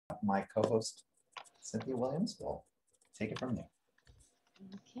my co-host, Cynthia Williams, will take it from there.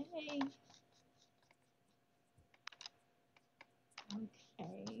 Okay.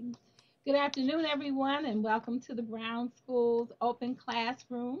 Okay. Good afternoon, everyone, and welcome to the Brown School's Open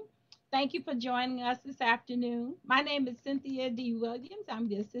Classroom. Thank you for joining us this afternoon. My name is Cynthia D. Williams. I'm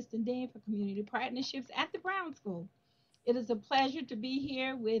the Assistant Dean for Community Partnerships at the Brown School. It is a pleasure to be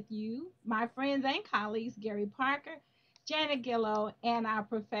here with you, my friends and colleagues, Gary Parker, Janet Gillow, and our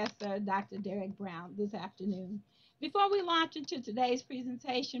professor, Dr. Derek Brown, this afternoon. Before we launch into today's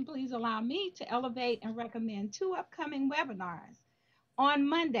presentation, please allow me to elevate and recommend two upcoming webinars. On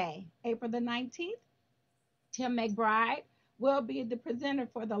Monday, April the 19th, Tim McBride will be the presenter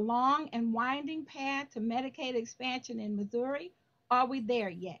for the long and winding path to Medicaid expansion in Missouri. Are we there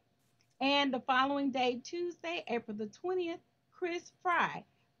yet? And the following day, Tuesday, April the 20th, Chris Fry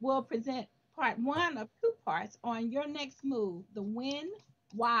will present part one of two parts on your next move, the when,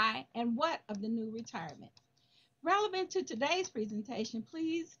 why, and what of the new retirement. Relevant to today's presentation,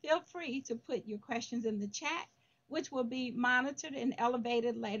 please feel free to put your questions in the chat, which will be monitored and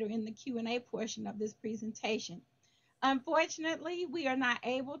elevated later in the Q&A portion of this presentation. Unfortunately, we are not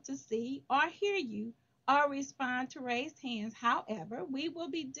able to see or hear you or respond to raised hands. However, we will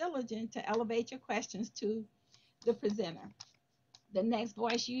be diligent to elevate your questions to the presenter. The next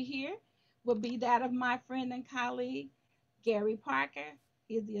voice you hear will be that of my friend and colleague, Gary Parker.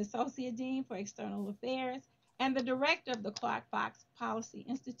 He is the Associate Dean for External Affairs and the Director of the Clark Fox Policy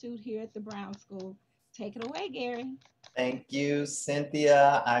Institute here at the Brown School. Take it away, Gary. Thank you,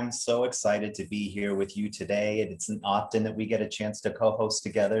 Cynthia. I'm so excited to be here with you today. It's not often that we get a chance to co-host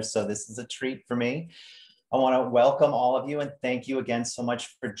together, so this is a treat for me. I want to welcome all of you and thank you again so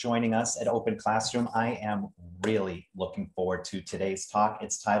much for joining us at Open Classroom. I am really looking forward to today's talk.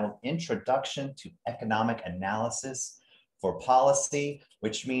 It's titled Introduction to Economic Analysis for Policy,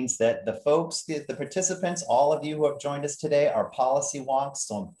 which means that the folks, the participants, all of you who have joined us today are policy wonks,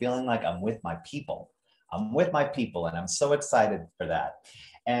 so I'm feeling like I'm with my people. I'm with my people, and I'm so excited for that.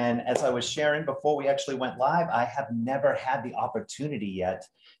 And as I was sharing before we actually went live, I have never had the opportunity yet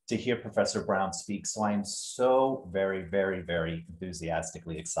to hear Professor Brown speak. So I am so very, very, very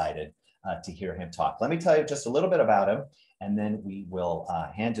enthusiastically excited to hear him talk. Let me tell you just a little bit about him, and then we will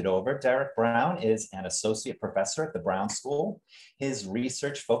hand it over. Derek Brown is an associate professor at the Brown School. His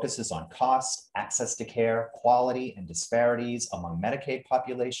research focuses on cost, access to care, quality, and disparities among Medicaid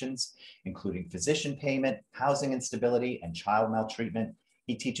populations, including physician payment, housing instability, and child maltreatment.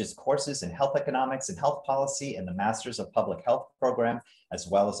 He teaches courses in health economics and health policy in the Masters of Public Health program, as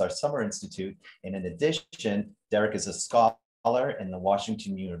well as our Summer Institute. And in addition, Derek is a scholar in the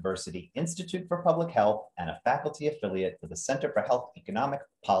Washington University Institute for Public Health and a faculty affiliate for the Center for Health Economic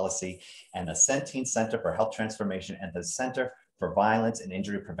Policy and the Centene Center for Health Transformation and the Center for Violence and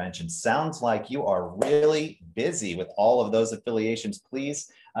Injury Prevention. Sounds like you are really busy with all of those affiliations.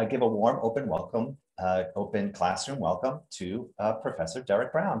 Please give a warm, open classroom welcome to Professor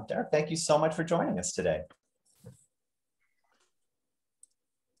Derek Brown. Derek, thank you so much for joining us today.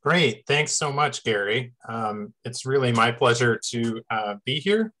 Great, thanks so much, Gary. It's really my pleasure to be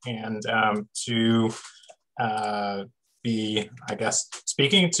here and to be, I guess,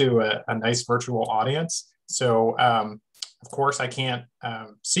 speaking to a nice virtual audience. So, of course, I can't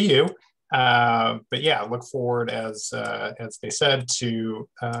see you, but yeah, look forward, as they said, to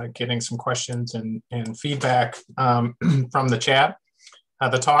getting some questions and feedback from the chat.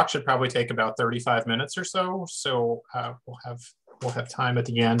 The talk should probably take about 35 minutes or so, so we'll have time at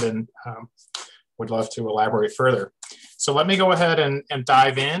the end and would love to elaborate further. So let me go ahead and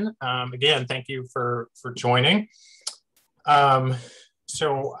dive in. Again, thank you for joining. I'm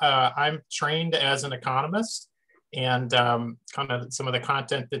trained as an economist, and kind of some of the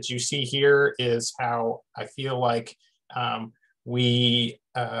content that you see here is how I feel like we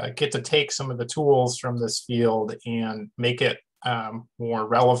get to take some of the tools from this field and make it more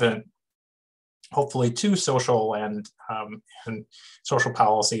relevant, hopefully, to social and social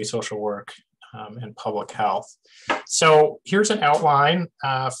policy, social work, and public health. So here's an outline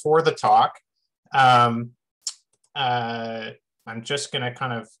for the talk. I'm just going to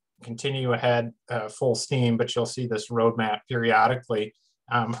kind of continue ahead full steam, but you'll see this roadmap periodically.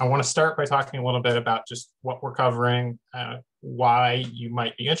 I want to start by talking a little bit about just what we're covering, why you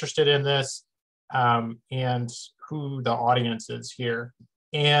might be interested in this, and who the audience is here,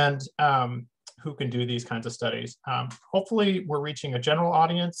 and who can do these kinds of studies. Hopefully we're reaching a general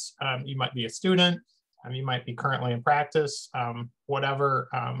audience. You might be a student, you might be currently in practice, whatever,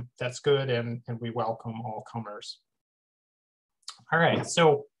 that's good, and we welcome all comers. All right,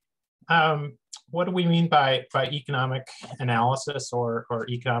 so what do we mean by economic analysis or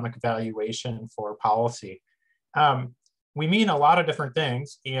economic evaluation for policy? We mean a lot of different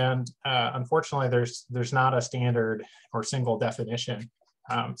things, and unfortunately, there's not a standard or single definition.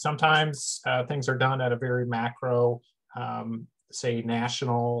 Sometimes things are done at a very macro, say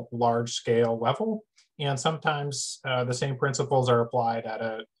national, large-scale level, and sometimes the same principles are applied at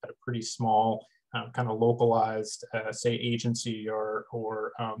a pretty small, kind of localized, say, agency or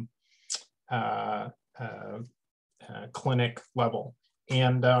clinic level,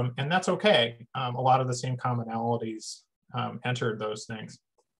 and that's okay. A lot of the same commonalities entered those things.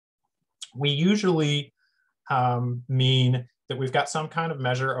 We usually mean that we've got some kind of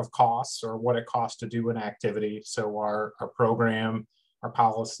measure of costs or what it costs to do an activity. So our program, our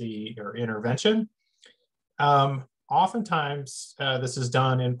policy, or intervention. Oftentimes, this is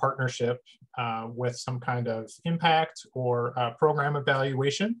done in partnership with some kind of impact or program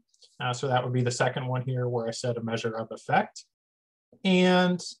evaluation. So that would be the second one here where I said a measure of effect.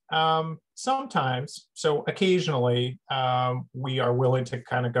 And sometimes, so occasionally, we are willing to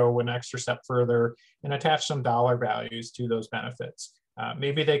kind of go an extra step further and attach some dollar values to those benefits.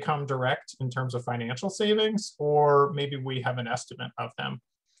 Maybe they come direct in terms of financial savings, or maybe we have an estimate of them.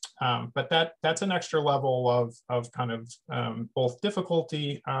 But that's an extra level of kind of both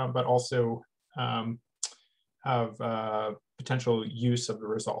difficulty, but also of potential use of the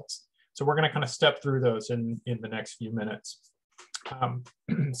results. So we're going to kind of step through those in the next few minutes.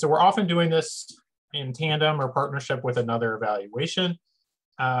 So we're often doing this in tandem or partnership with another evaluation.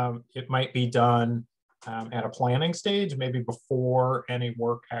 It might be done at a planning stage, maybe before any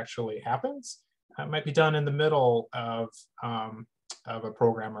work actually happens. It might be done in the middle of a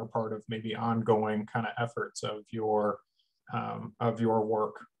program or part of maybe ongoing kind of efforts of your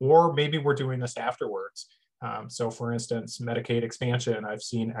work, or maybe we're doing this afterwards. So for instance, Medicaid expansion, I've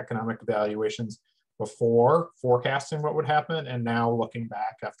seen economic evaluations before forecasting what would happen, and now looking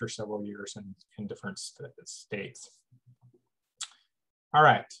back after several years in different states. All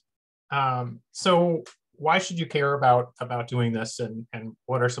right, so why should you care about doing this, and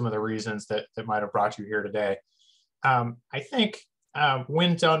what are some of the reasons that might have brought you here today? I think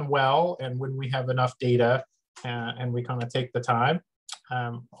when done well, and when we have enough data and we kind of take the time,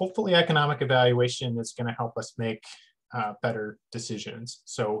 hopefully economic evaluation is going to help us make better decisions.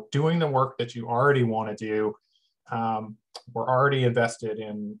 So doing the work that you already want to do, we're already invested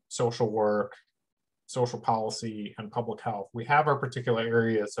in social work, social policy, and public health. We have our particular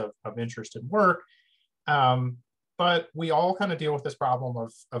areas of interest and work, but we all kind of deal with this problem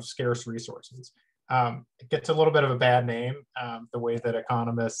of scarce resources. It gets a little bit of a bad name, the way that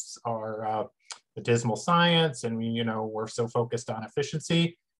economists are the dismal science, and we're so focused on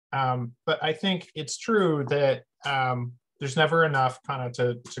efficiency. But I think it's true that there's never enough kind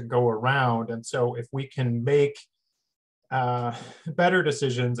of to go around. And so if we can make better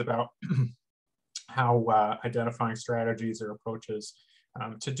decisions about how identifying strategies or approaches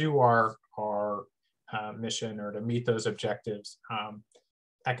to do our mission or to meet those objectives,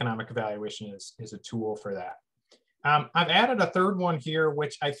 economic evaluation is a tool for that. I've added a third one here,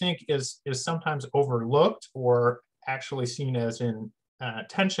 which I think is sometimes overlooked or actually seen as in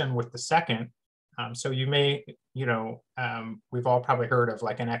tension with the second. So you may, we've all probably heard of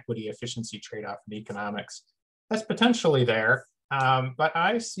like an equity efficiency trade-off in economics. That's potentially there, but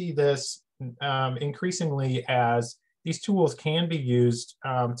I see this increasingly as these tools can be used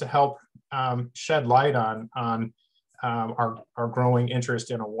to help shed light on our growing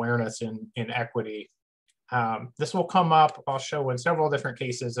interest and awareness in equity. This will come up, I'll show in several different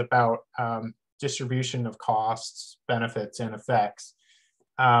cases about distribution of costs, benefits, and effects.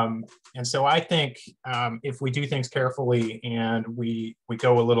 And so I think if we do things carefully and we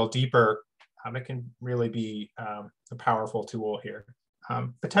go a little deeper, it can really be a powerful tool here.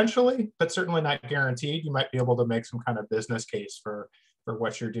 Potentially, but certainly not guaranteed. You might be able to make some kind of business case for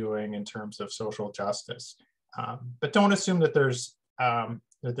what you're doing in terms of social justice. But don't assume that there's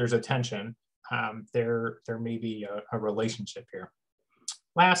a tension. There may be a relationship here.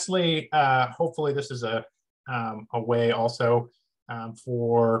 Lastly, hopefully this is a way also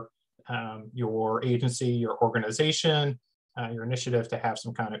for your agency, your organization, your initiative to have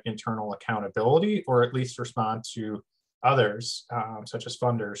some kind of internal accountability, or at least respond to others, such as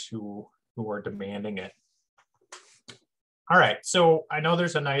funders who are demanding it. All right, so I know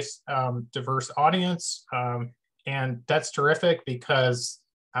there's a nice diverse audience, and that's terrific because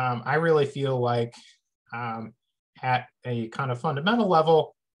I really feel like at a kind of fundamental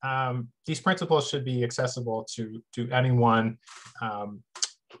level, these principles should be accessible to anyone,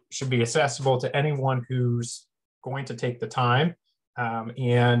 should be accessible to anyone who's going to take the time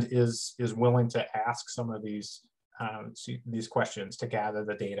and is willing to ask some of these questions to gather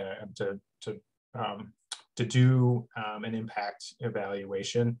the data and to do an impact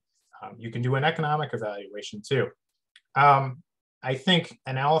evaluation. You can do an economic evaluation too. I think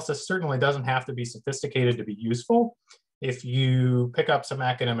analysis certainly doesn't have to be sophisticated to be useful. If you pick up some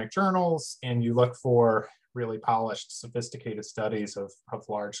academic journals and you look for really polished, sophisticated studies of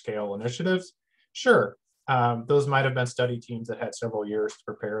large-scale initiatives, sure, those might have been study teams that had several years to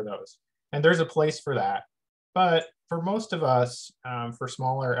prepare those. And there's a place for that. But for most of us, for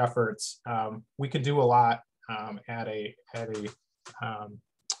smaller efforts, we could do a lot at a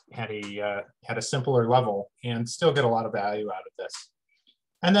simpler level and still get a lot of value out of this.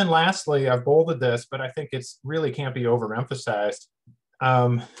 And then lastly, I've bolded this, but I think it's really can't be overemphasized.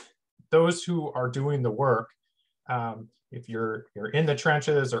 Those who are doing the work, if you're in the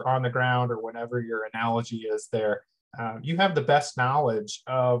trenches or on the ground or whatever your analogy is there, you have the best knowledge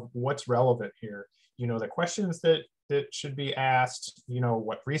of what's relevant here. You know, the questions that should be asked, you know,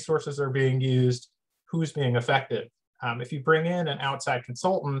 what resources are being used, who's being affected. If you bring in an outside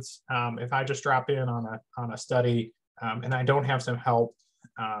consultant, if I just drop in on a study and I don't have some help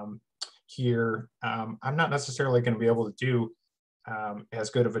here, I'm not necessarily going to be able to do as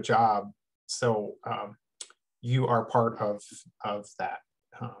good of a job. So you are part of that.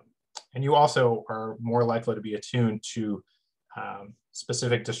 And you also are more likely to be attuned to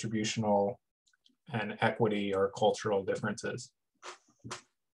specific distributional and equity or cultural differences.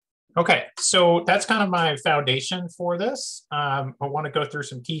 Okay, so that's kind of my foundation for this. I want to go through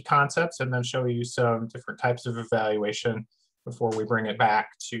some key concepts and then show you some different types of evaluation before we bring it back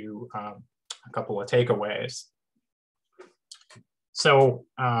to a couple of takeaways. So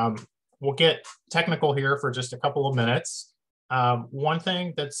we'll get technical here for just a couple of minutes. One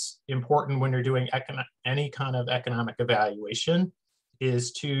thing that's important when you're doing any kind of economic evaluation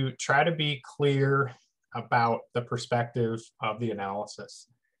is to try to be clear about the perspective of the analysis.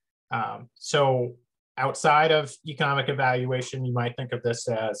 So outside of economic evaluation, you might think of this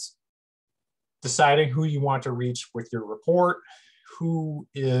as deciding who you want to reach with your report, who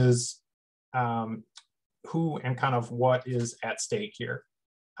and kind of what is at stake here.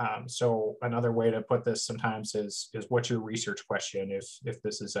 So another way to put this sometimes is what's your research question if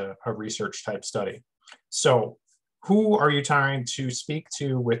this is a research type study. So who are you trying to speak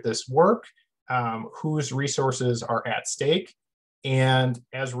to with this work? Whose resources are at stake? And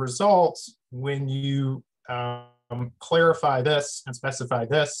as a result, when you clarify this and specify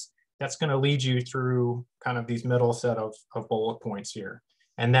this, that's going to lead you through kind of these middle set of bullet points here.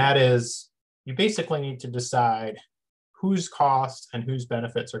 And that is, you basically need to decide whose costs and whose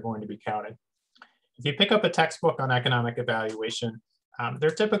benefits are going to be counted. If you pick up a textbook on economic evaluation,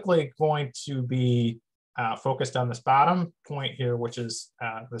 they're typically going to be focused on this bottom point here, which is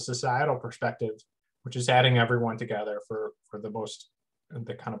the societal perspective, which is adding everyone together for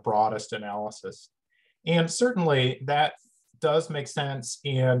the kind of broadest analysis. And certainly that does make sense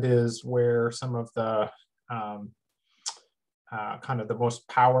and is where some of the kind of the most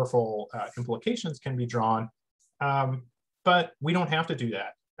powerful implications can be drawn. But we don't have to do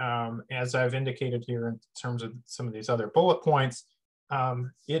that. As I've indicated here in terms of some of these other bullet points,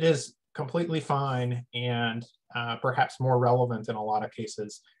 it is completely fine and perhaps more relevant in a lot of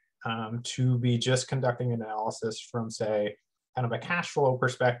cases to be just conducting analysis from, say, kind of a cash flow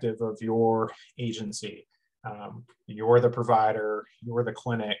perspective of your agency. You're the provider, you're the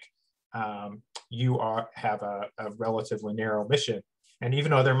clinic, you have a relatively narrow mission. And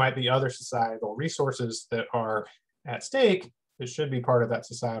even though there might be other societal resources that are at stake, that should be part of that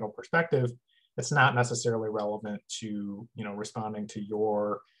societal perspective, it's not necessarily relevant to, you know, responding to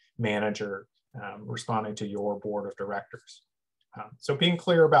your manager, responding to your board of directors. So being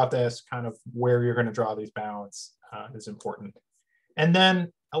clear about this, kind of where you're going to draw these bounds is important. And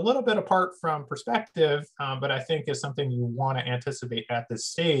then a little bit apart from perspective, but I think is something you want to anticipate at this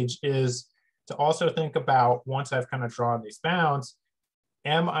stage, is to also think about, once I've kind of drawn these bounds,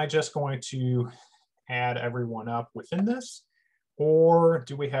 am I just going to add everyone up within this? Or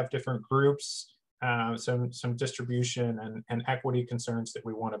do we have different groups, some distribution and equity concerns that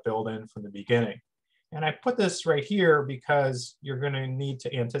we want to build in from the beginning? And I put this right here because you're going to need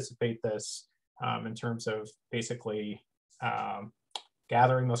to anticipate this in terms of basically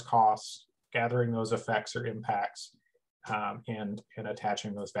gathering those costs, gathering those effects or impacts, and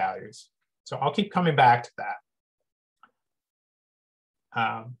attaching those values. So I'll keep coming back to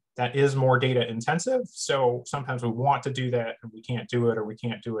that. That is more data intensive. So sometimes we want to do that and we can't do it, or we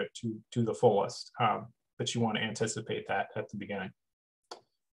can't do it to the fullest, but you want to anticipate that at the beginning.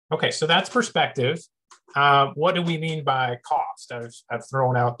 Okay, so that's perspective. what do we mean by cost? I've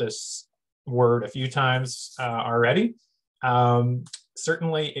thrown out this word a few times already.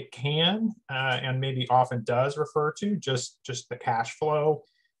 Certainly it can and maybe often does refer to just the cash flow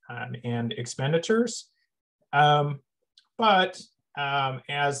and expenditures. But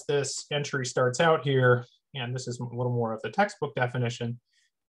as this entry starts out here, and this is a little more of the textbook definition,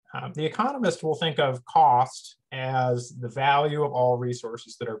 the economist will think of cost as the value of all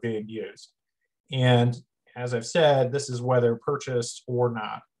resources that are being used. And as I've said, this is whether purchased or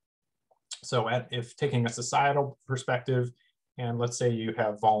not. So if taking a societal perspective, and let's say you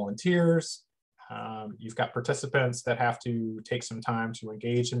have volunteers, you've got participants that have to take some time to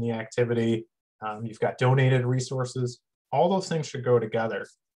engage in the activity, you've got donated resources, all those things should go together.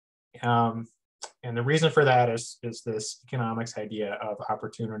 And the reason for that is this economics idea of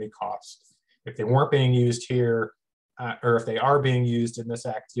opportunity cost. If they weren't being used here, or if they are being used in this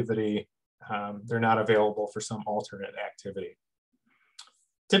activity, they're not available for some alternate activity.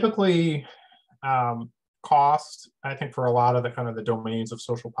 Typically, cost, I think for a lot of the kind of the domains of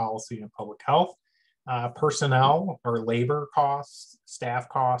social policy and public health, personnel or labor costs, staff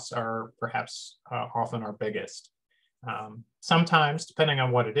costs are perhaps often our biggest. Sometimes, depending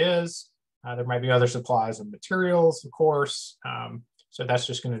on what it is, there might be other supplies and materials, of course. So that's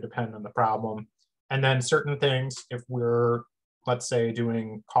just going to depend on the problem. And then certain things, if we're, let's say,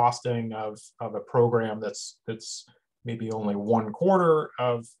 doing costing of a program that's maybe only 1/4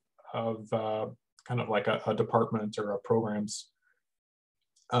 of kind of like a department or a program's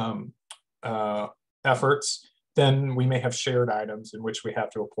efforts, then we may have shared items in which we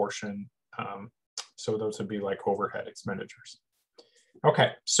have to apportion. So those would be like overhead expenditures.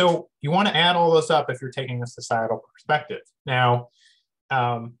 Okay, so you want to add all those up if you're taking a societal perspective. Now,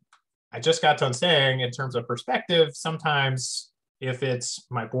 I just got done saying in terms of perspective, sometimes if it's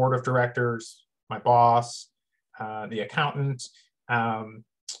my board of directors, my boss, the accountant,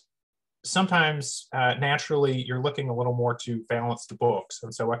 sometimes naturally you're looking a little more to balance the books.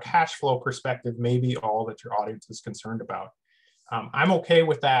 And so a cash flow perspective may be all that your audience is concerned about. I'm okay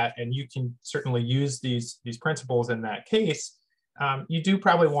with that, and you can certainly use these principles in that case. You do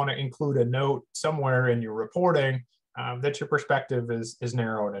probably want to include a note somewhere in your reporting that your perspective is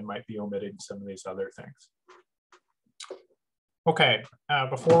narrowed and might be omitting some of these other things. Okay,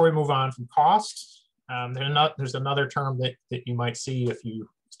 before we move on from cost, there's another term that you might see if you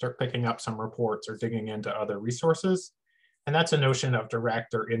start picking up some reports or digging into other resources, and that's a notion of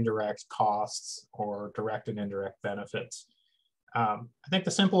direct or indirect costs or direct and indirect benefits. I think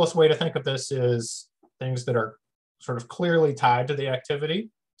the simplest way to think of this is things that are sort of clearly tied to the activity.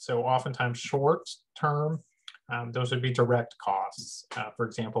 So oftentimes short term, those would be direct costs. For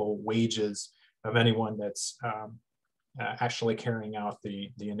example, wages of anyone that's actually carrying out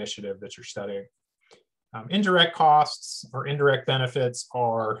the initiative that you're studying. Indirect costs or indirect benefits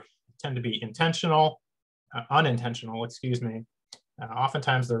tend to be unintentional, excuse me.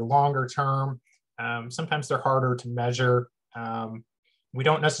 Oftentimes they're longer term. Sometimes they're harder to measure. We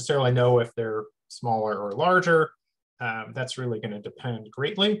don't necessarily know if they're smaller or larger. That's really going to depend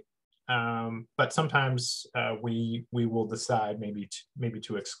greatly. But sometimes we will decide maybe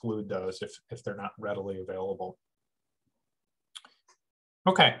to exclude those if they're not readily available.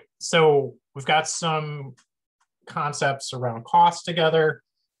 Okay, so we've got some concepts around cost together.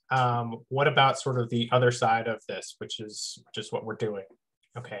 What about sort of the other side of this, which is what we're doing?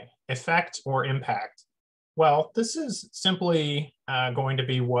 Okay, effect or impact. Well, this is simply going to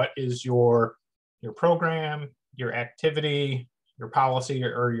be what is your program, your activity, your policy,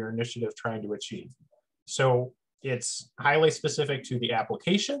 or your initiative trying to achieve. So it's highly specific to the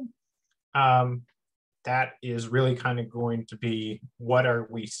application. That is really kind of going to be what are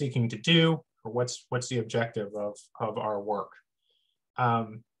we seeking to do, or what's the objective of our work.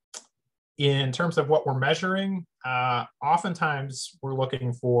 In terms of what we're measuring, oftentimes we're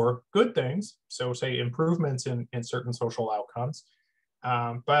looking for good things, so say improvements in certain social outcomes.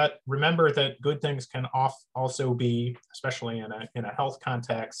 But remember that good things can also be, especially in a health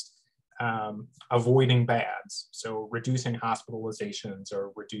context, avoiding bads, so reducing hospitalizations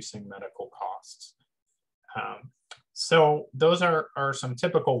or reducing medical costs. So those are some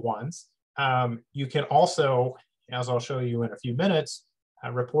typical ones. You can also, as I'll show you in a few minutes,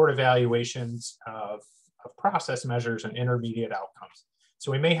 report evaluations of process measures and intermediate outcomes.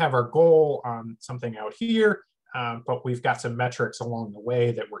 So we may have our goal on something out here, but we've got some metrics along the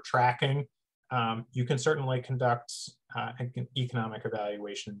way that we're tracking. You can certainly conduct economic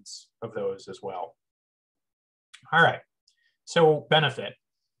evaluations of those as well. All right, so benefit.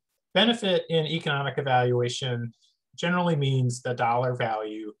 Benefit in economic evaluation generally means the dollar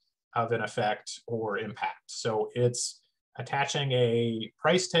value of an effect or impact. So it's attaching a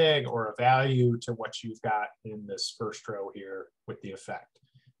price tag or a value to what you've got in this first row here with the effect.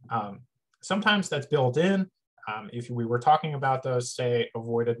 Sometimes that's built in. If we were talking about those, say,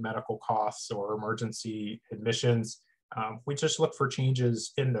 avoided medical costs or emergency admissions, we just look for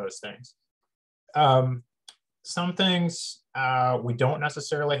changes in those things. Some things we don't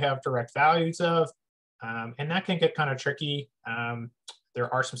necessarily have direct values of, and that can get kind of tricky.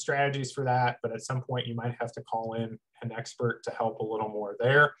 There are some strategies for that, but at some point you might have to call in an expert to help a little more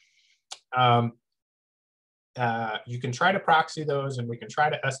there. You can try to proxy those and we can try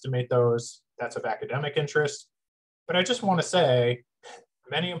to estimate those. That's of academic interest. But I just want to say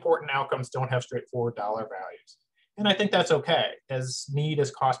many important outcomes don't have straightforward dollar values. And I think that's okay. As neat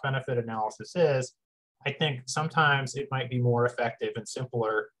as cost benefit analysis is, I think sometimes it might be more effective and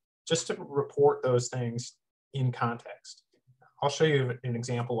simpler just to report those things in context. I'll show you an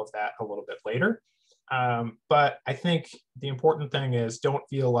example of that a little bit later. But I think the important thing is don't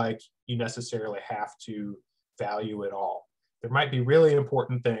feel like you necessarily have to value it all. There might be really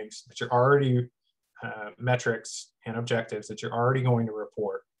important things that you're already, metrics and objectives that you're already going to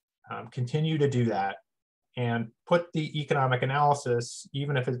report. Continue to do that and put the economic analysis,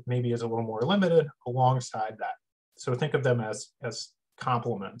 even if it maybe is a little more limited, alongside that. So think of them as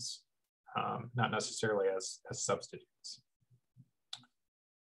complements, not necessarily as substitutes.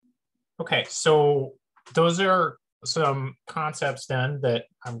 Okay, so those are some concepts then that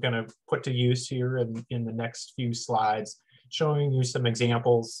I'm going to put to use here in the next few slides, showing you some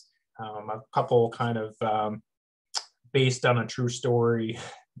examples, a couple kind of based on a true story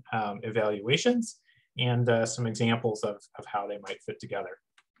evaluations, and some examples of how they might fit together.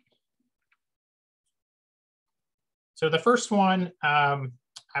 So the first one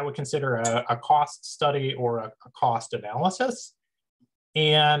I would consider a cost study or a cost analysis.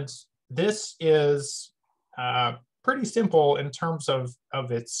 And this is pretty simple in terms of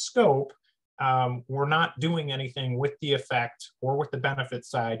its scope. We're not doing anything with the effect or with the benefit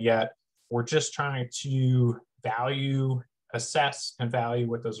side yet. We're just trying to assess and value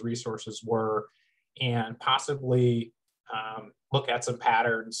what those resources were, and possibly look at some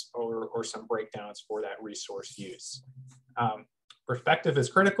patterns or some breakdowns for that resource use. Perspective is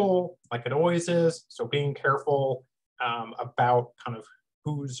critical, like it always is, so being careful about kind of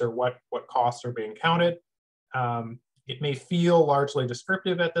whose or what costs are being counted. It may feel largely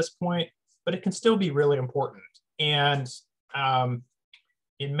descriptive at this point, but it can still be really important. And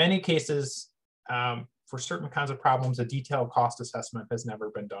in many cases, for certain kinds of problems, a detailed cost assessment has never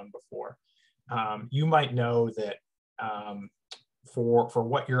been done before. You might know that for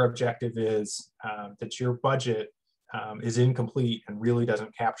what your objective is, that your budget is incomplete and really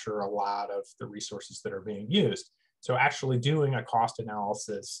doesn't capture a lot of the resources that are being used. So actually doing a cost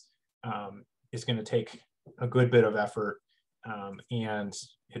analysis is going to take a good bit of effort and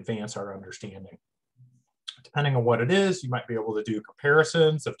advance our understanding. Depending on what it is, you might be able to do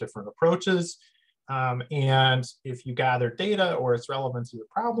comparisons of different approaches. And if you gather data or it's relevant to the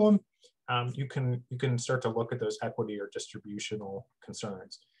problem, you can start to look at those equity or distributional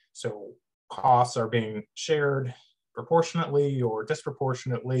concerns. So costs are being shared proportionately or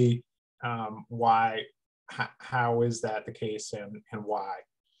disproportionately. How is that the case, and why?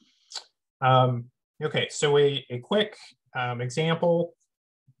 Okay, so a quick example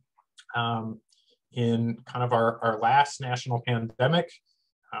in kind of our last national pandemic,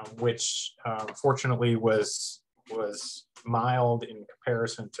 which fortunately was mild in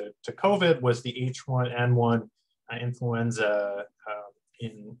comparison to COVID, was the H1N1 influenza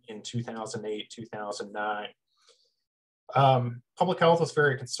in 2008, 2009. Public health was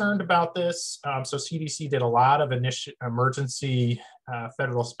very concerned about this, so CDC did a lot of emergency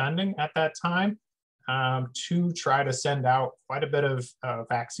federal spending at that time to try to send out quite a bit of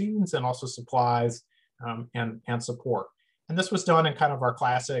vaccines and also supplies and support. And this was done in kind of our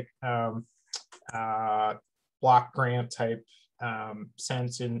classic block grant type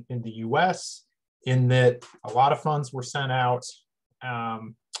sense in the US, in that a lot of funds were sent out,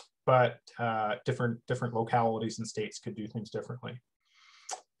 but different localities and states could do things differently.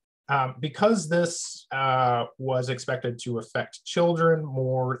 Because this was expected to affect children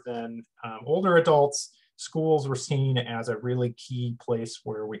more than older adults, schools were seen as a really key place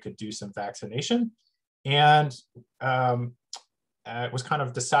where we could do some vaccination. And it was kind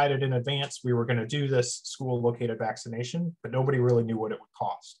of decided in advance we were going to do this school located vaccination, but nobody really knew what it would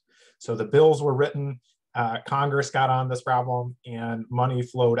cost. So the bills were written, Congress got on this problem, and money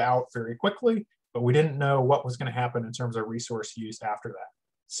flowed out very quickly, but we didn't know what was going to happen in terms of resource use after that.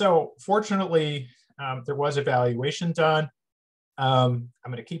 So fortunately, there was evaluation done. I'm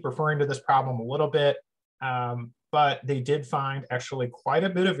going to keep referring to this problem a little bit, but they did find actually quite a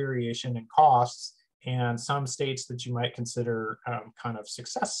bit of variation in costs, and some states that you might consider kind of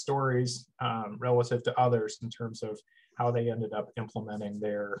success stories relative to others in terms of how they ended up implementing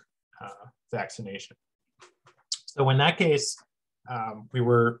their vaccination. So in that case, we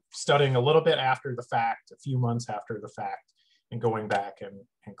were studying a little bit after the fact, a few months after the fact, and going back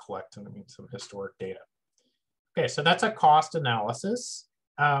and collecting some historic data. Okay, so that's a cost analysis.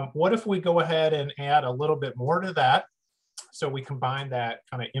 What if we go ahead and add a little bit more to that? So we combine that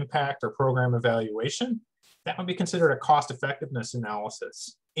kind of impact or program evaluation. That would be considered a cost effectiveness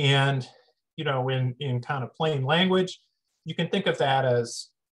analysis. And, you know, in kind of plain language, you can think of that as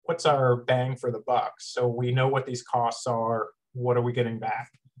what's our bang for the buck? So we know what these costs are, what are we getting back?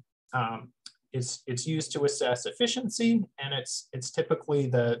 It's used to assess efficiency, and it's typically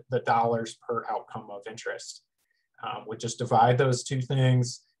the dollars per outcome of interest. We just divide those two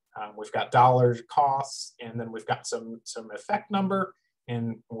things. We've got dollars costs, and then we've got some effect number,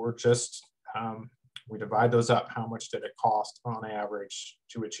 and we're just, we divide those up. How much did it cost on average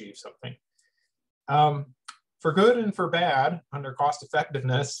to achieve something? For good and for bad, under cost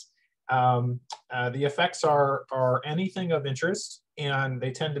effectiveness, the effects are anything of interest, and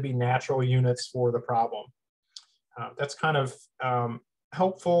they tend to be natural units for the problem. That's kind of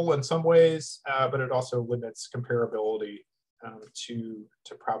helpful in some ways, but it also limits comparability to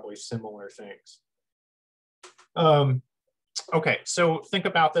probably similar things. Okay, so think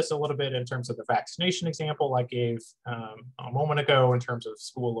about this a little bit in terms of the vaccination example I gave a moment ago in terms of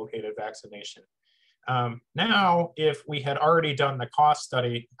school-located vaccination. Now, if we had already done the cost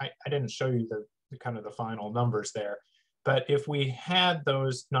study, I didn't show you the kind of the final numbers there, but if we had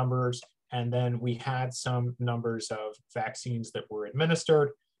those numbers and then we had some numbers of vaccines that were administered,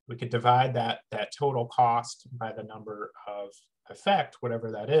 we could divide that total cost by the number of effect,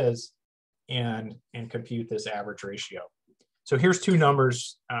 whatever that is, and compute this average ratio. So here's two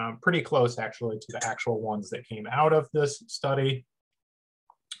numbers, pretty close actually to the actual ones that came out of this study.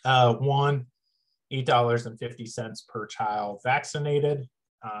 One, $8.50 per child vaccinated.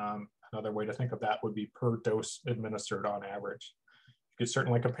 Another way to think of that would be per dose administered on average. You could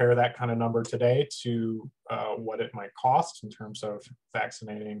certainly compare that kind of number today to what it might cost in terms of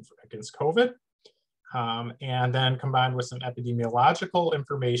vaccinating against COVID. And then combined with some epidemiological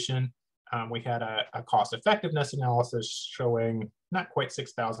information, we had a cost effectiveness analysis showing not quite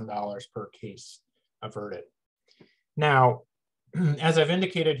 $6,000 per case averted. Now, as I've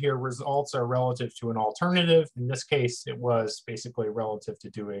indicated here, results are relative to an alternative. In this case, it was basically relative to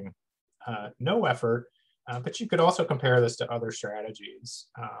doing no effort, but you could also compare this to other strategies,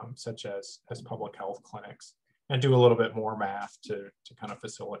 such as public health clinics, and do a little bit more math to kind of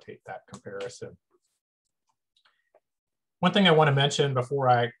facilitate that comparison. One thing I want to mention before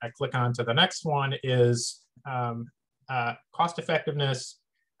I click on to the next one is cost effectiveness.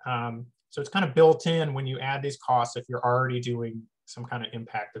 So it's kind of built in when you add these costs if you're already doing some kind of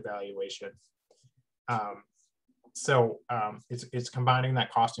impact evaluation. It's combining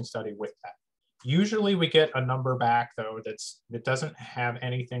that costing study with that. Usually we get a number back though that doesn't have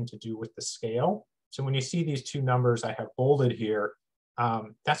anything to do with the scale. So when you see these two numbers I have bolded here,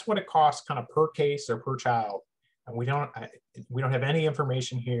 that's what it costs kind of per case or per child. And we don't have any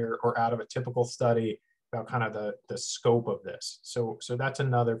information here or out of a typical study about kind of the scope of this. So that's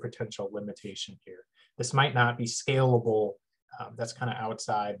another potential limitation here. This might not be scalable. That's kind of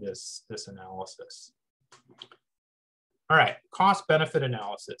outside this analysis. All right, cost benefit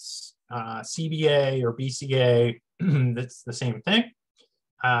analysis. CBA or BCA, that's the same thing.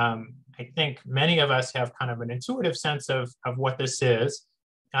 I think many of us have kind of an intuitive sense of what this is.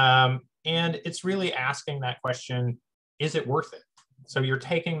 And it's really asking that question, is it worth it? So you're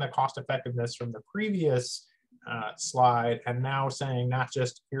taking the cost effectiveness from the previous slide and now saying not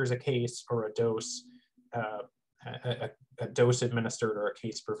just here's a case or a dose, a dose administered or a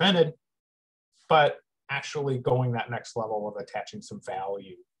case prevented, but actually going that next level of attaching some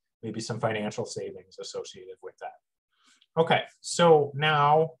value, maybe some financial savings associated with that. Okay, so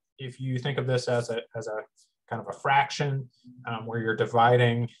now if you think of this as a kind of a fraction where you're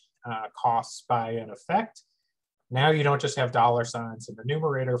dividing costs by an effect, now you don't just have dollar signs in the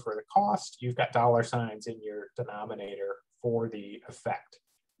numerator for the cost, you've got dollar signs in your denominator for the effect,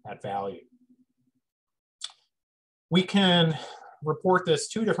 that value. We can report this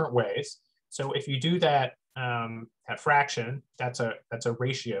two different ways. So if you do that fraction, that's a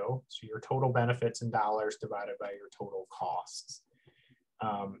ratio. So your total benefits in dollars divided by your total costs.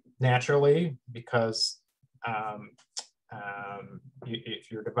 Naturally, because if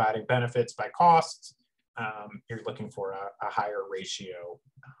you're dividing benefits by costs, you're looking for a higher ratio,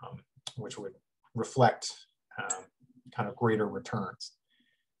 which would reflect kind of greater returns.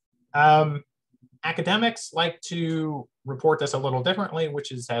 Academics like to report this a little differently,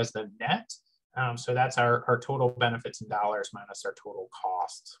 which is as the net. So that's our total benefits in dollars minus our total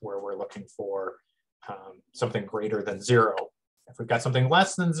costs, where we're looking for something greater than zero. If we've got something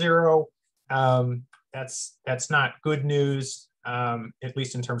less than zero, that's not good news, at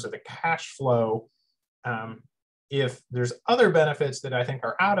least in terms of the cash flow. If there's other benefits that I think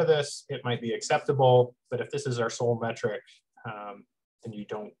are out of this, it might be acceptable. But if this is our sole metric, then you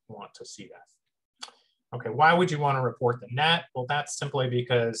don't want to see that. Okay, why would you want to report the net? Well, that's simply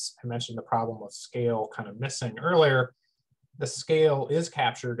because I mentioned the problem of scale kind of missing earlier. The scale is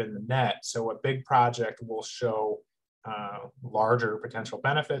captured in the net. So a big project will show larger potential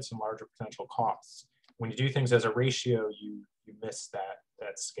benefits and larger potential costs. When you do things as a ratio, you miss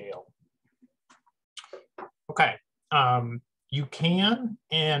that scale. Okay, you can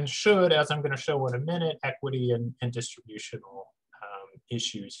and should, as I'm going to show in a minute, equity and distributional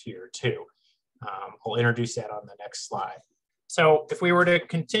issues here too. I'll introduce that on the next slide. So if we were to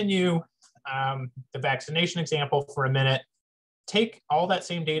continue the vaccination example for a minute, take all that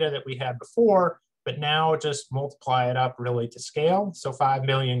same data that we had before, but now just multiply it up really to scale. So 5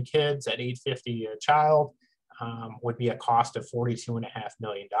 million kids at $850 a child would be a cost of $42.5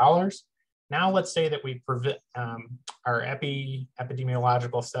 million. Now let's say that we our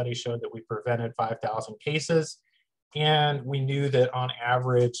epidemiological study showed that we prevented 5,000 cases, and we knew that on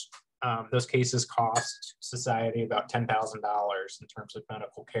average, those cases cost society about $10,000 in terms of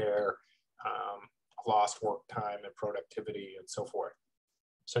medical care, lost work time and productivity and so forth.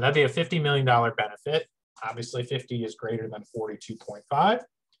 So that'd be a $50 million benefit. Obviously 50 is greater than 42.5.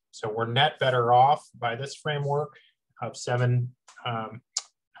 So we're net better off by this framework of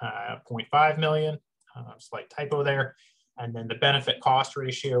 7.5 million, slight typo there. And then the benefit cost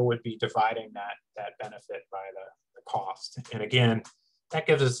ratio would be dividing that benefit by the cost. And again, that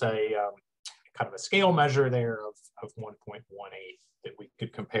gives us a kind of a scale measure there of 1.18 that we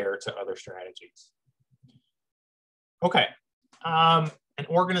could compare to other strategies. Okay, an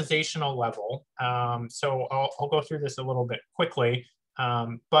organizational level. So I'll go through this a little bit quickly,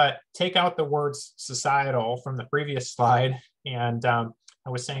 but take out the words societal from the previous slide. And I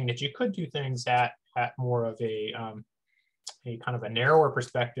was saying that you could do things at more of a kind of a narrower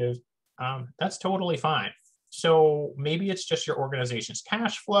perspective. That's totally fine. So maybe it's just your organization's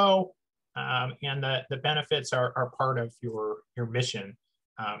cash flow, and the benefits are part of your mission.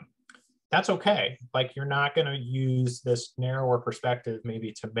 That's okay. Like, you're not going to use this narrower perspective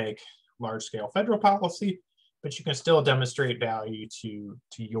maybe to make large-scale federal policy, but you can still demonstrate value to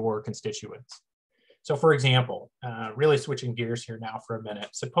your constituents. So for example, really switching gears here now for a minute,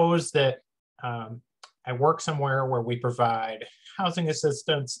 suppose that I work somewhere where we provide housing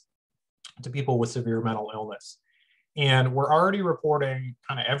assistance to people with severe mental illness. And we're already reporting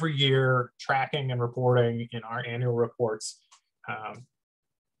kind of every year, tracking and reporting in our annual reports,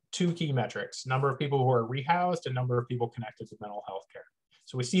 two key metrics: number of people who are rehoused and number of people connected to mental health care.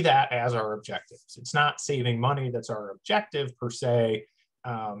 So we see that as our objectives. It's not saving money that's our objective per se.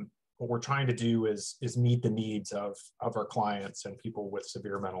 What we're trying to do is meet the needs of our clients and people with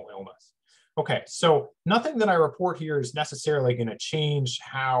severe mental illness. Okay, so nothing that I report here is necessarily going to change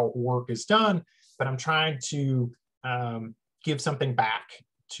how work is done, but I'm trying to give something back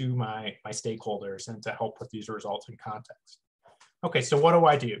to my stakeholders and to help put these results in context. Okay, so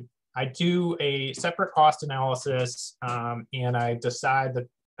what do? I do a separate cost analysis, and I decide that,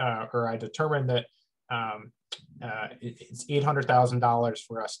 or I determine that it's $800,000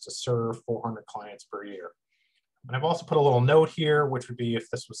 for us to serve 400 clients per year. And I've also put a little note here, which would be if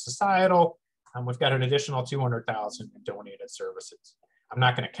this was societal, we've got an additional 200,000 in donated services. I'm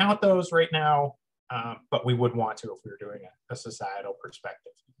not going to count those right now, but we would want to if we were doing a societal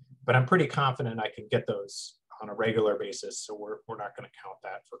perspective. But I'm pretty confident I can get those on a regular basis, so we're not going to count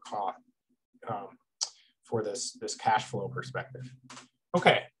that for cost for this cash flow perspective.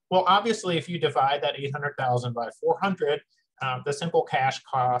 Okay, well, obviously, if you divide that 800,000 by 400, the simple cash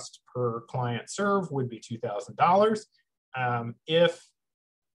cost per client served would be $2,000. If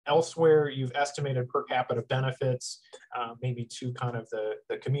elsewhere you've estimated per capita benefits, maybe to kind of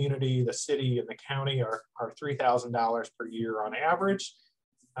the community, the city, and the county are $3,000 per year on average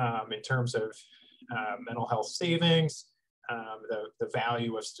in terms of mental health savings, the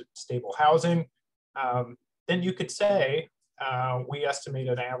value of stable housing, then you could say we estimate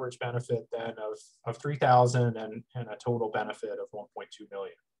an average benefit then of $3,000 and a total benefit of $1.2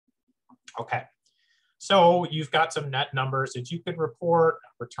 million. Okay, So you've got some net numbers that you could report,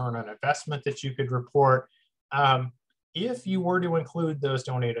 return on investment that you could report. If you were to include those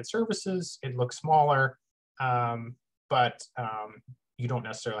donated services, it looks smaller, but you don't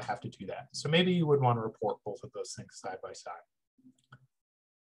necessarily have to do that. So maybe you would want to report both of those things side by side.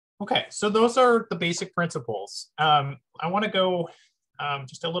 Okay, so those are the basic principles. I want to go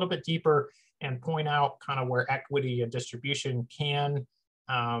just a little bit deeper and point out kind of where equity and distribution can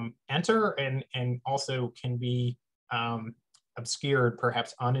enter and also can be obscured,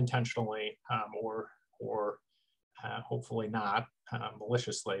 perhaps unintentionally or hopefully not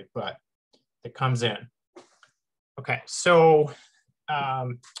maliciously, but it comes in. Okay, so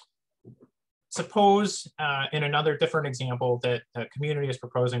suppose in another different example that a community is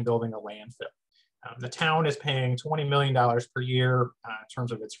proposing building a landfill. The town is paying $20 million per year in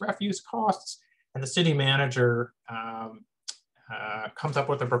terms of its refuse costs, and the city manager comes up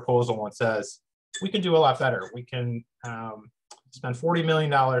with a proposal and says, we can do a lot better. We can spend $40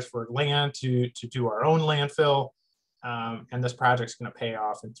 million for land to do our own landfill, and this project's going to pay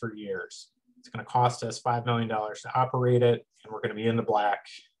off in 3 years. It's going to cost us $5 million to operate it, and we're going to be in the black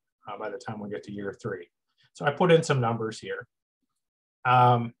by the time we get to year 3. So I put in some numbers here.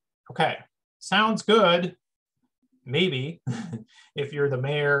 Okay, sounds good, maybe, if you're the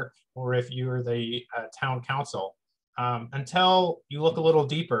mayor or if you're the town council, until you look a little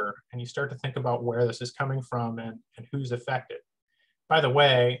deeper and you start to think about where this is coming from and who's affected. By the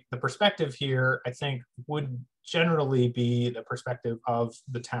way, the perspective here, I think, would generally be the perspective of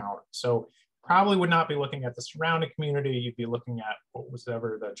the town. So probably would not be looking at the surrounding community. You'd be looking at what was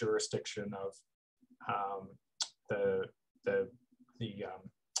ever the jurisdiction of the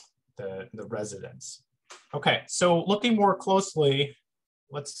residents. Okay, so looking more closely,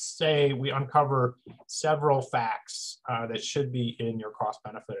 let's say we uncover several facts that should be in your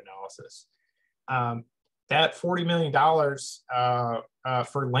cost-benefit analysis. That $40 million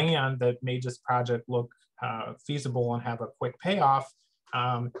for land that made this project look feasible and have a quick payoff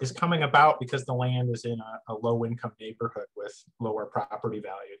is coming about because the land is in a low-income neighborhood with lower property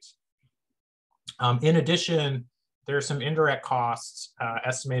values. In addition, there are some indirect costs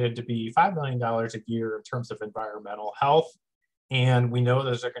estimated to be $5 million a year in terms of environmental health, and we know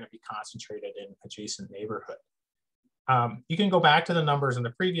those are going to be concentrated in adjacent neighborhood. You can go back to the numbers in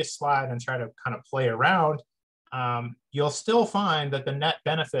the previous slide and try to kind of play around. You'll still find that the net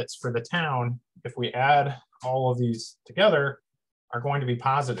benefits for the town, if we add all of these together, are going to be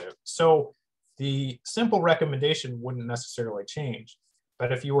positive. So the simple recommendation wouldn't necessarily change.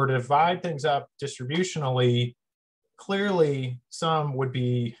 But if you were to divide things up distributionally, clearly some would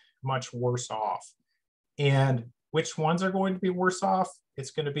be much worse off. And which ones are going to be worse off?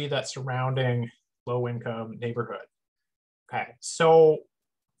 It's going to be that surrounding low-income neighborhood. Okay, so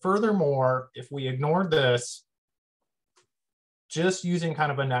furthermore, if we ignored this, just using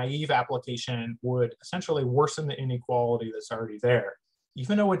kind of a naive application would essentially worsen the inequality that's already there.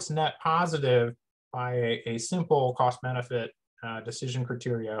 Even though it's net positive by a simple cost-benefit decision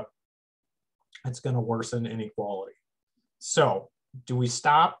criteria, it's going to worsen inequality. So do we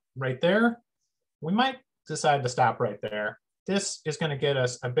stop right there? We might decide to stop right there. This is going to get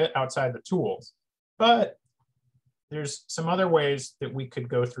us a bit outside the tools, but there's some other ways that we could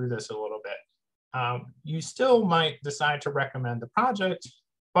go through this a little bit. You still might decide to recommend the project,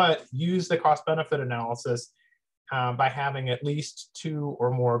 but use the cost-benefit analysis by having at least 2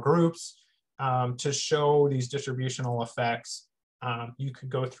 or more groups to show these distributional effects. You could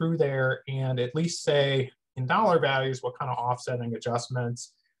go through there and at least say in dollar values what kind of offsetting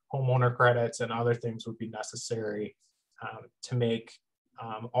adjustments, homeowner credits, and other things would be necessary to make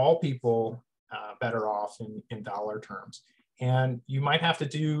all people better off in dollar terms. And you might have to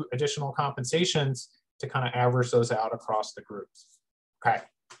do additional compensations to kind of average those out across the groups. Okay,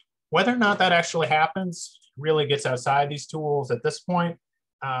 whether or not that actually happens really gets outside these tools at this point.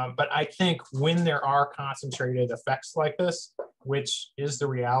 But I think when there are concentrated effects like this, which is the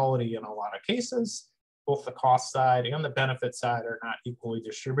reality in a lot of cases, both the cost side and the benefit side are not equally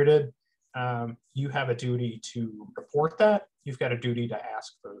distributed. You have a duty to report that. You've got a duty to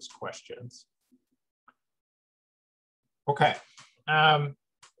ask those questions. Okay,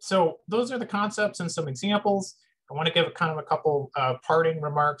 so those are the concepts and some examples. I want to give kind of a couple parting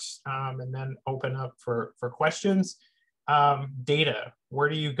remarks and then open up for questions. Data, where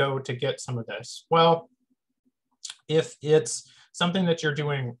do you go to get some of this? Well, if it's something that you're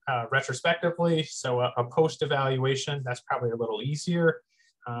doing retrospectively, so a post-evaluation, that's probably a little easier.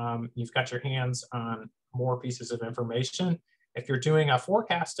 You've got your hands on more pieces of information. If you're doing a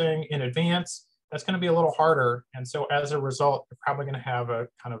forecasting in advance, that's going to be a little harder. And so as a result, you're probably going to have a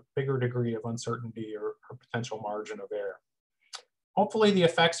kind of bigger degree of uncertainty or potential margin of error. Hopefully the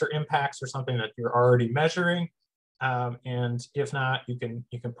effects or impacts are something that you're already measuring. And if not, you can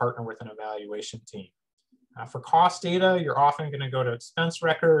partner with an evaluation team. For cost data, you're often going to go to expense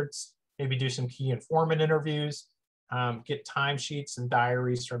records, maybe do some key informant interviews, get timesheets and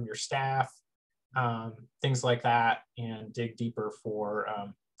diaries from your staff, things like that, and dig deeper for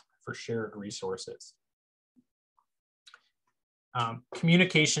shared resources.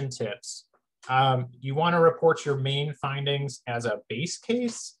 Communication tips. You want to report your main findings as a base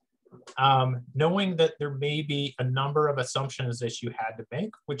case, knowing that there may be a number of assumptions that you had to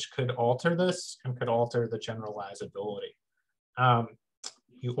make, which could alter this and could alter the generalizability.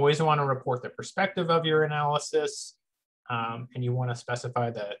 You always want to report the perspective of your analysis, and you want to specify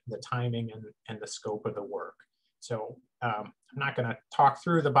the timing and the scope of the work. So I'm not going to talk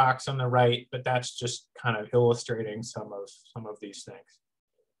through the box on the right, but that's just kind of illustrating some of these things.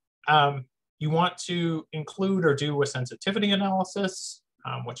 You want to include or do a sensitivity analysis,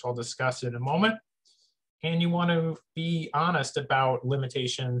 which I'll discuss in a moment. And you want to be honest about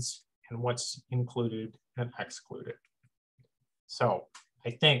limitations and what's included and excluded. So I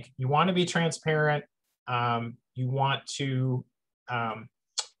think you want to be transparent. You want to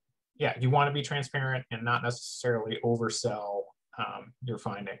be transparent and not necessarily oversell your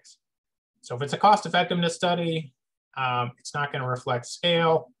findings. So if it's a cost effectiveness study, it's not going to reflect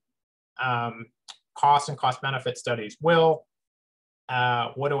scale. Cost and cost benefit studies will.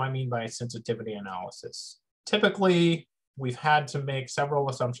 What do I mean by sensitivity analysis? Typically, we've had to make several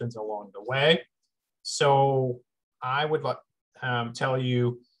assumptions along the way. So I would tell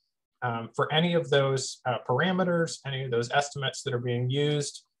you for any of those parameters, any of those estimates that are being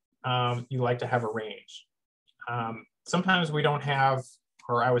used, you like to have a range. Sometimes we don't have,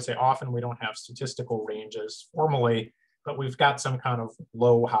 or I would say often we don't have statistical ranges formally, but we've got some kind of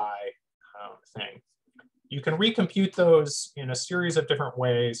low-high thing. You can recompute those in a series of different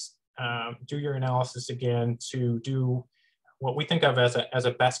ways, do your analysis again to do what we think of as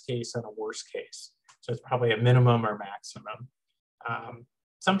a best case and a worst case. So it's probably a minimum or maximum.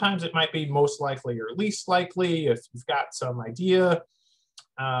 Sometimes it might be most likely or least likely if you've got some idea,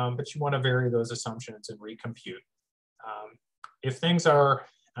 but you want to vary those assumptions and recompute. If things are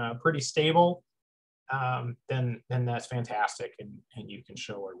pretty stable, then that's fantastic, and you can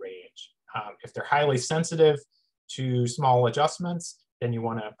show a range. If they're highly sensitive to small adjustments, then you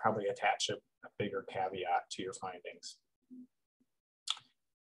want to probably attach a bigger caveat to your findings.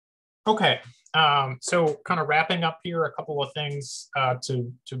 Okay, so kind of wrapping up here, a couple of things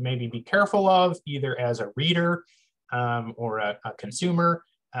to maybe be careful of, either as a reader or a consumer,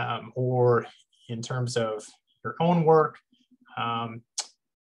 or in terms of your own work.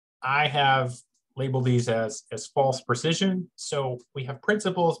 I have labeled these as false precision. So we have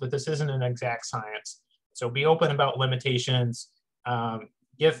principles, but this isn't an exact science. So be open about limitations.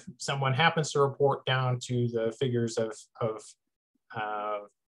 If someone happens to report down to the figures of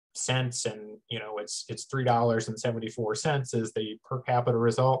cents, and it's $3.74 is the per capita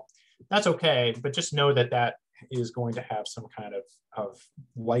result, that's okay. But just know that that is going to have some kind of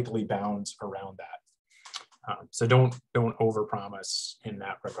likely bounds around that. So don't overpromise in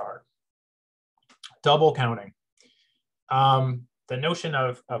that regard. Double counting. The notion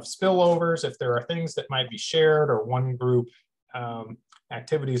of spillovers, if there are things that might be shared or one group,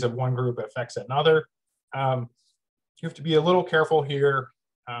 activities of one group affects another, you have to be a little careful here.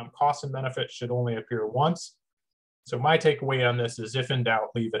 Costs and benefits should only appear once. So my takeaway on this is, if in doubt,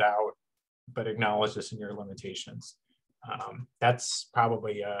 leave it out, but acknowledge this in your limitations. That's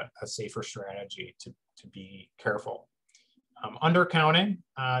probably a safer strategy to be careful. Undercounting,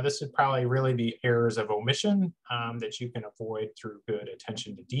 this would probably really be errors of omission that you can avoid through good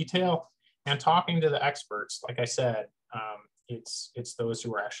attention to detail and talking to the experts. Like I said, it's those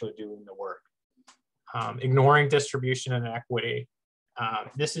who are actually doing the work. Ignoring distribution and equity.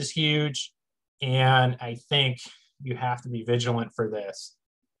 This is huge, and I think you have to be vigilant for this.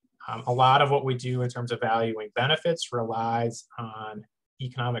 A lot of what we do in terms of valuing benefits relies on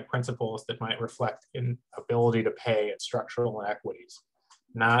economic principles that might reflect in ability to pay and structural inequities,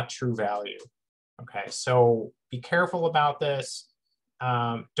 not true value. Okay, so be careful about this.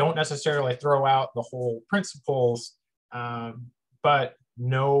 Don't necessarily throw out the whole principles, but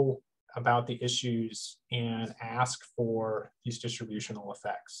know about the issues and ask for these distributional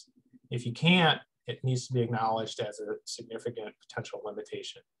effects. If you can't, it needs to be acknowledged as a significant potential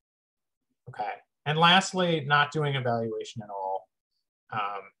limitation. Okay, and lastly, not doing evaluation at all.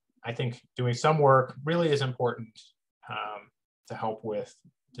 I think doing some work really is important to help with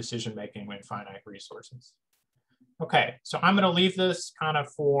decision-making with finite resources. Okay, so I'm going to leave this kind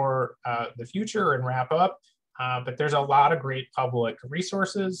of for the future and wrap up, but there's a lot of great public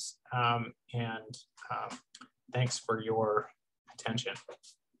resources, and thanks for your attention.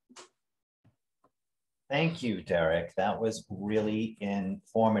 Thank you, Derek. That was really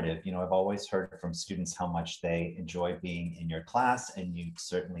informative. You know, I've always heard from students how much they enjoy being in your class, and you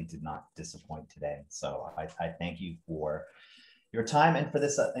certainly did not disappoint today. So I thank you for your time and for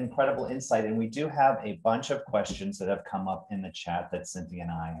this incredible insight. And we do have a bunch of questions that have come up in the chat that Cynthia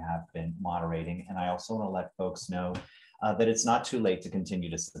and I have been moderating. And I also want to let folks know that it's not too late to continue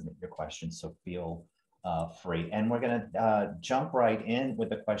to submit your questions, so feel free. And we're going to jump right in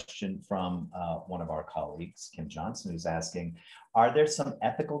with a question from one of our colleagues, Kim Johnson, who's asking, are there some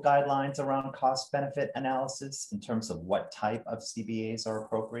ethical guidelines around cost benefit analysis in terms of what type of CBAs are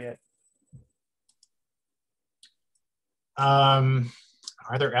appropriate? Are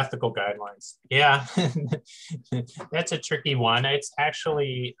there ethical guidelines? Yeah, that's a tricky one. It's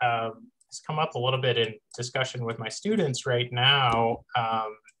actually, it's come up a little bit in discussion with my students right now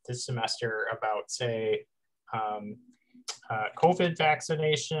this semester about, say, COVID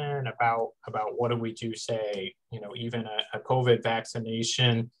vaccination, about what do we do, say, you know, even a COVID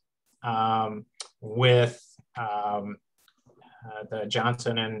vaccination with the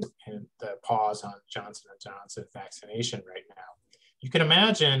Johnson and the pause on Johnson & Johnson vaccination right now. You can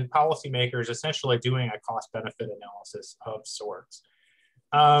imagine policymakers essentially doing a cost-benefit analysis of sorts.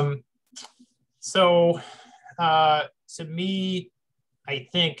 So to me, I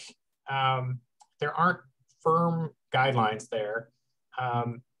think there aren't firm guidelines there.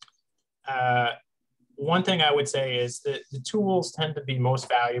 One thing I would say is that the tools tend to be most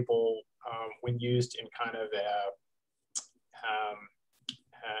valuable when used in kind of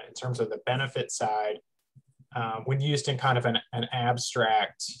in terms of the benefit side, when used in kind of an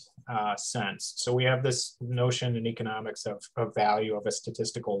abstract sense. So we have this notion in economics of value of a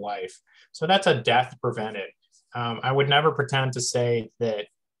statistical life. So that's a death prevented. I would never pretend to say that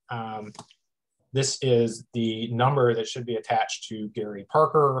this is the number that should be attached to Gary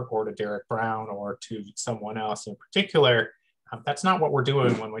Parker or to Derek Brown or to someone else in particular. That's not what we're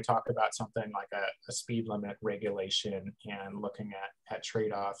doing when we talk about something like a speed limit regulation and looking at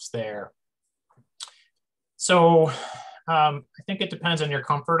trade-offs there. So I think it depends on your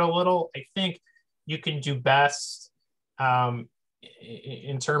comfort a little. I think you can do best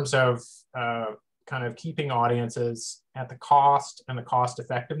in terms of kind of keeping audiences at the cost and the cost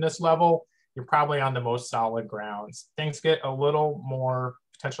effectiveness level. You're probably on the most solid grounds. Things get a little more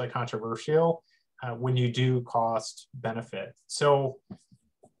potentially controversial when you do cost benefit. So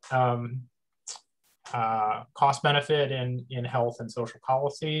cost benefit in health and social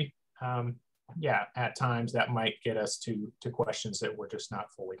policy, yeah, at times that might get us to questions that we're just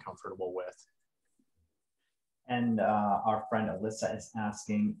not fully comfortable with. And our friend Alyssa is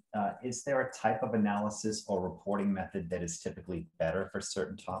asking, is there a type of analysis or reporting method that is typically better for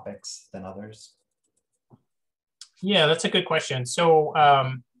certain topics than others? Yeah, that's a good question. So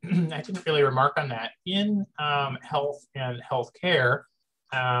I didn't really remark on that. In health and healthcare,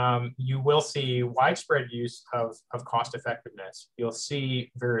 you will see widespread use of cost effectiveness. You'll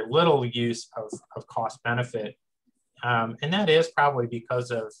see very little use of cost benefit. And that is probably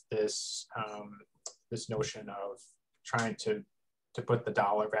because of this, this notion of trying to put the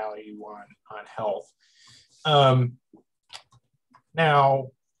dollar value on health. Now,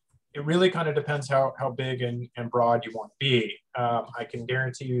 it really kind of depends how big and broad you want to be. I can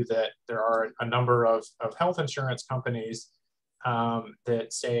guarantee you that there are a number of health insurance companies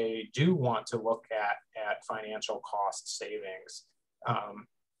that say do want to look at financial cost savings.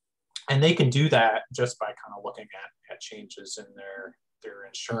 And they can do that just by kind of looking at changes in their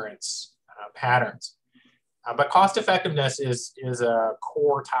insurance patterns. But cost effectiveness is a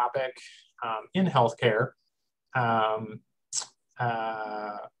core topic in healthcare.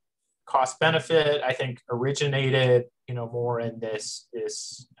 Cost benefit, I think, originated, more in this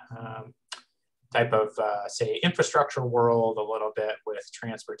type of, say, infrastructure world a little bit with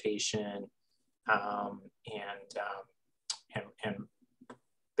transportation and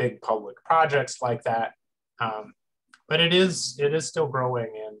big public projects like that. But it is still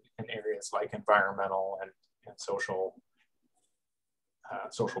growing in areas like environmental and social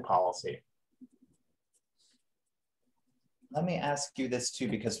policy. Let me ask you this too,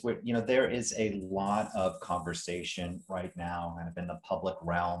 because there is a lot of conversation right now kind of in the public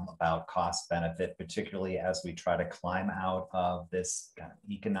realm about cost benefit, particularly as we try to climb out of this kind of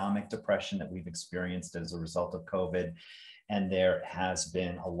economic depression that we've experienced as a result of COVID. And there has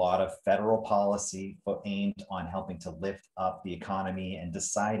been a lot of federal policy aimed on helping to lift up the economy, and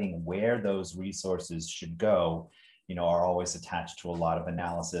deciding where those resources should go, are always attached to a lot of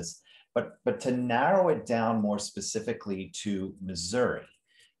analysis. But to narrow it down more specifically to Missouri,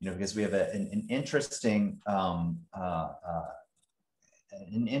 because we have an interesting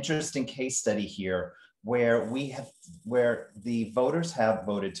case study here where the voters have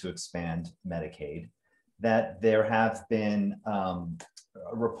voted to expand Medicaid, that there have been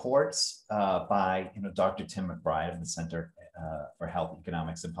reports by Dr. Tim McBride of the Center for Health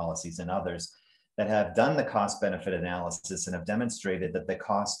Economics and Policies and others that have done the cost benefit analysis and have demonstrated that the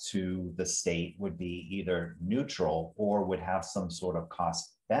cost to the state would be either neutral or would have some sort of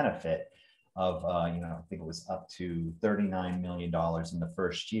cost benefit of, I think it was up to $39 million in the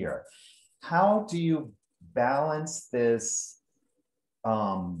first year. How do you balance this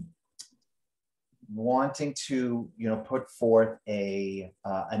wanting to, put forth a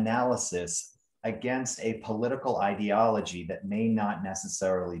analysis against a political ideology that may not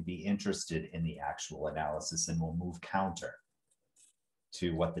necessarily be interested in the actual analysis and will move counter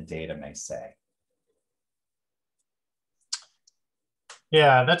to what the data may say?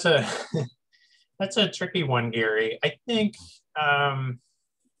 Yeah, that's a that's a tricky one, Gary. I think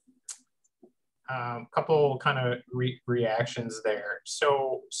couple kind of reactions there.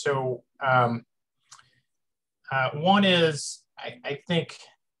 So one is I think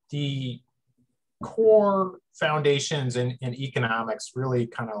the core foundations in economics really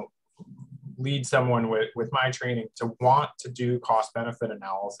kind of lead someone with my training to want to do cost benefit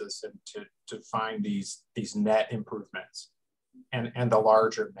analysis and to find these net improvements and the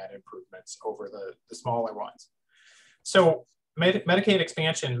larger net improvements over the smaller ones. So Medicaid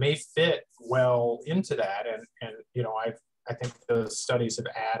expansion may fit well into that, and I think those studies have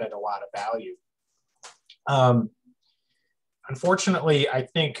added a lot of value. Unfortunately, I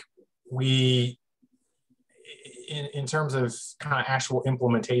think we, in terms of kind of actual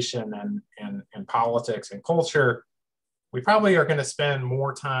implementation and politics and culture, we probably are going to spend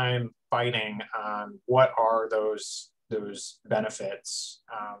more time fighting on what are those benefits.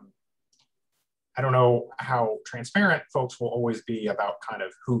 I don't know how transparent folks will always be about kind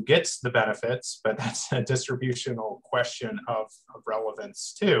of who gets the benefits, but that's a distributional question of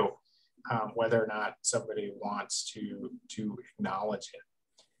relevance too, whether or not somebody wants to acknowledge it.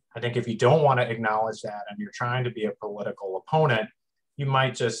 I think if you don't want to acknowledge that and you're trying to be a political opponent, you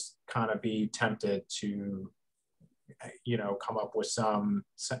might just kind of be tempted to, come up with some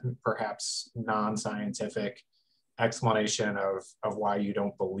perhaps non-scientific explanation of why you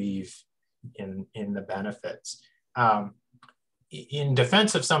don't believe in the benefits. In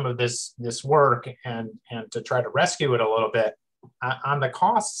defense of some of this work and to try to rescue it a little bit, on the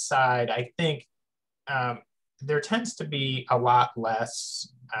cost side, I think there tends to be a lot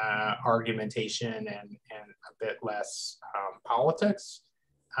less argumentation and a bit less politics.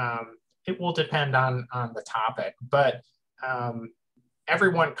 It will depend on the topic, but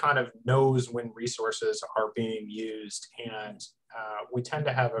everyone kind of knows when resources are being used, and we tend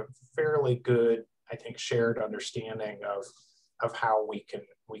to have a fairly good, I think, shared understanding of how we can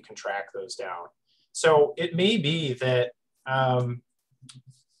track those down. So it may be that for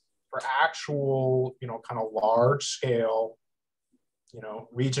actual, kind of large scale,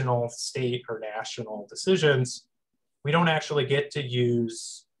 regional, state, or national decisions, we don't actually get to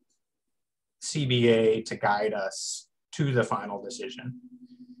use CBA to guide us to the final decision.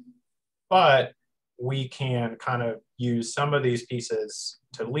 But we can kind of use some of these pieces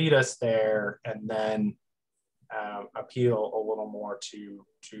to lead us there, and then appeal a little more to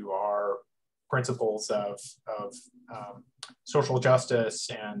our principles of social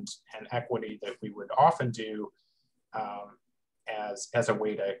justice and equity that we would often do as a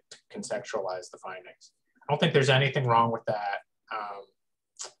way to conceptualize the findings. I don't think there's anything wrong with that,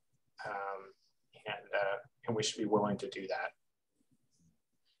 and we should be willing to do that.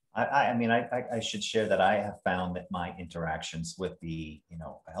 I should share that I have found that my interactions with the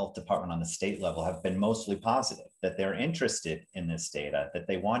health department on the state level have been mostly positive, that they're interested in this data, that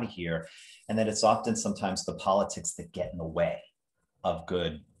they want to hear, and that it's often sometimes the politics that get in the way of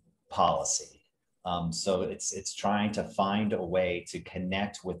good policy. So it's trying to find a way to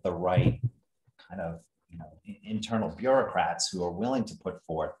connect with the right kind of internal bureaucrats who are willing to put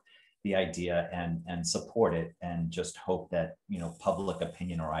forth the idea and support it, and just hope that public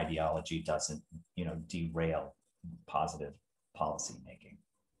opinion or ideology doesn't derail positive policy making.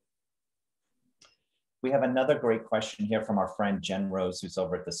 We have another great question here from our friend Jen Rose, who's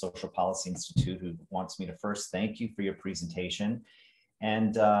over at the Social Policy Institute, who wants me to first thank you for your presentation,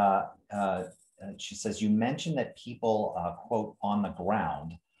 and she says, you mentioned that people, quote, on the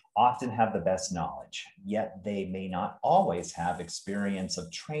ground often have the best knowledge, yet they may not always have experience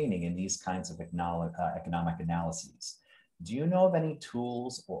of training in these kinds of economic analyses. Do you know of any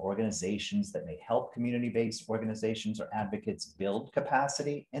tools or organizations that may help community-based organizations or advocates build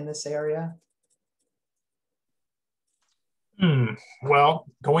capacity in this area? Well,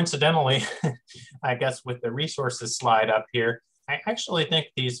 coincidentally, I guess with the resources slide up here, I actually think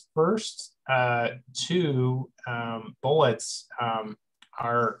these first two bullets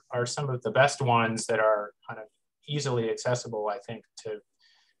are some of the best ones that are kind of easily accessible, I think, to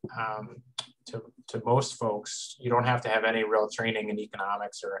most folks. You don't have to have any real training in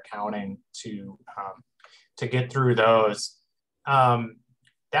economics or accounting to get through those.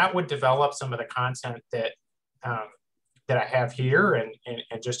 That would develop some of the content that that I have here and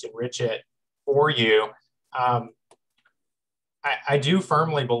just enrich it for you. I do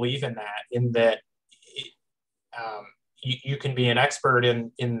firmly believe in that you can be an expert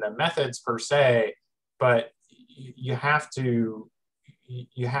in the methods per se, but you have to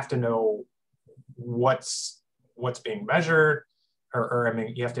know what's being measured, or I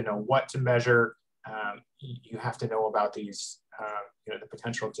mean, you have to know what to measure. You have to know about these, the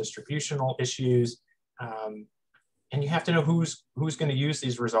potential distributional issues. And you have to know who's going to use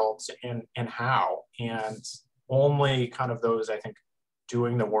these results and how. And only kind of those, I think,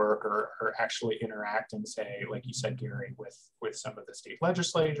 doing the work or actually interacting, say, like you said, Gary, with some of the state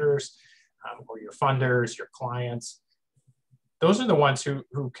legislators or your funders, your clients. Those are the ones who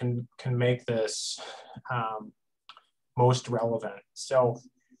can make this most relevant. So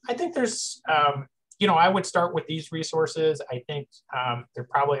I think there's, I would start with these resources. I think there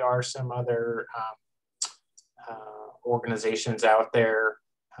probably are some other organizations out there.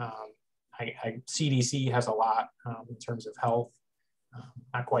 CDC has a lot in terms of health.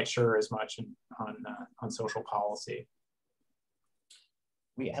 Not quite sure as much on social policy.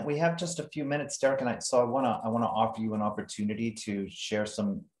 We have just a few minutes, Derek, and so I want to offer you an opportunity to share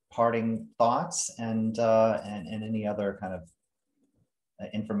some parting thoughts and any other kind of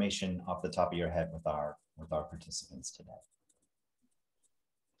information off the top of your head with our participants today.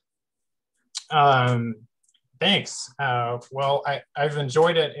 Thanks. Well, I've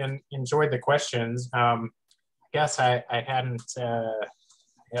enjoyed it and enjoyed the questions. I guess I hadn't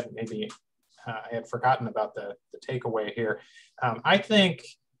maybe I had forgotten about the takeaway here. I think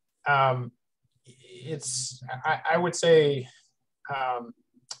I would say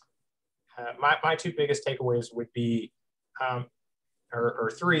my two biggest takeaways would be,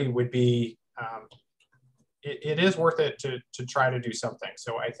 or three would be, it is worth it to try to do something.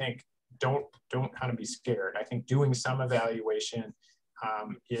 So I think don't kind of be scared. I think doing some evaluation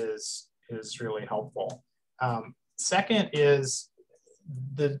is really helpful. Second is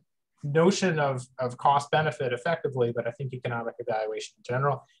the notion of cost benefit effectively, but I think economic evaluation in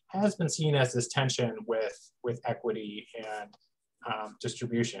general has been seen as this tension with equity and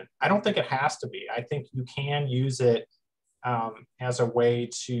distribution. I don't think it has to be. I think you can use it as a way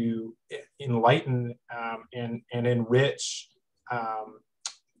to enlighten and enrich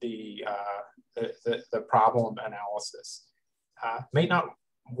the problem analysis. May not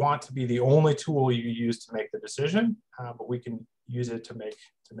want to be the only tool you use to make the decision, but we can use it to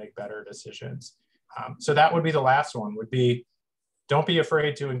make better decisions. So that would be the last one, would be don't be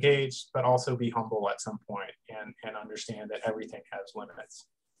afraid to engage, but also be humble at some point and understand that everything has limits.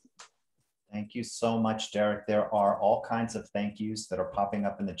 Thank you so much, Derek. There are all kinds of thank yous that are popping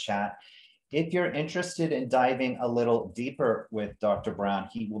up in the chat. If you're interested in diving a little deeper with Dr. Brown,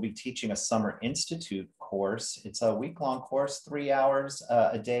 he will be teaching a Summer Institute course. It's a week-long course, 3 hours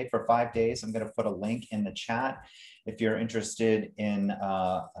a day for 5 days. I'm going to put a link in the chat if you're interested in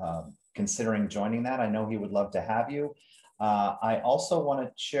considering joining that. I know he would love to have you. I also want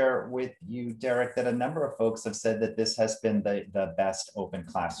to share with you, Derek, that a number of folks have said that this has been the best open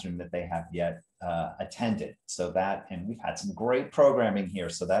classroom that they have yet attended. So that, and we've had some great programming here.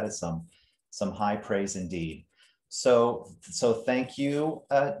 So that is some high praise indeed. So thank you,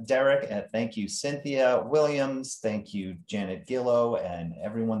 Derek, and thank you, Cynthia Williams. Thank you, Janet Gillow, and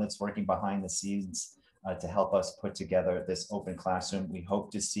everyone that's working behind the scenes to help us put together this open classroom. We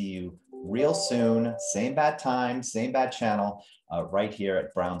hope to see you real soon, same bad time, same bad channel, right here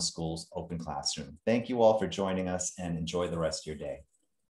at Brown School's Open Classroom. Thank you all for joining us and enjoy the rest of your day.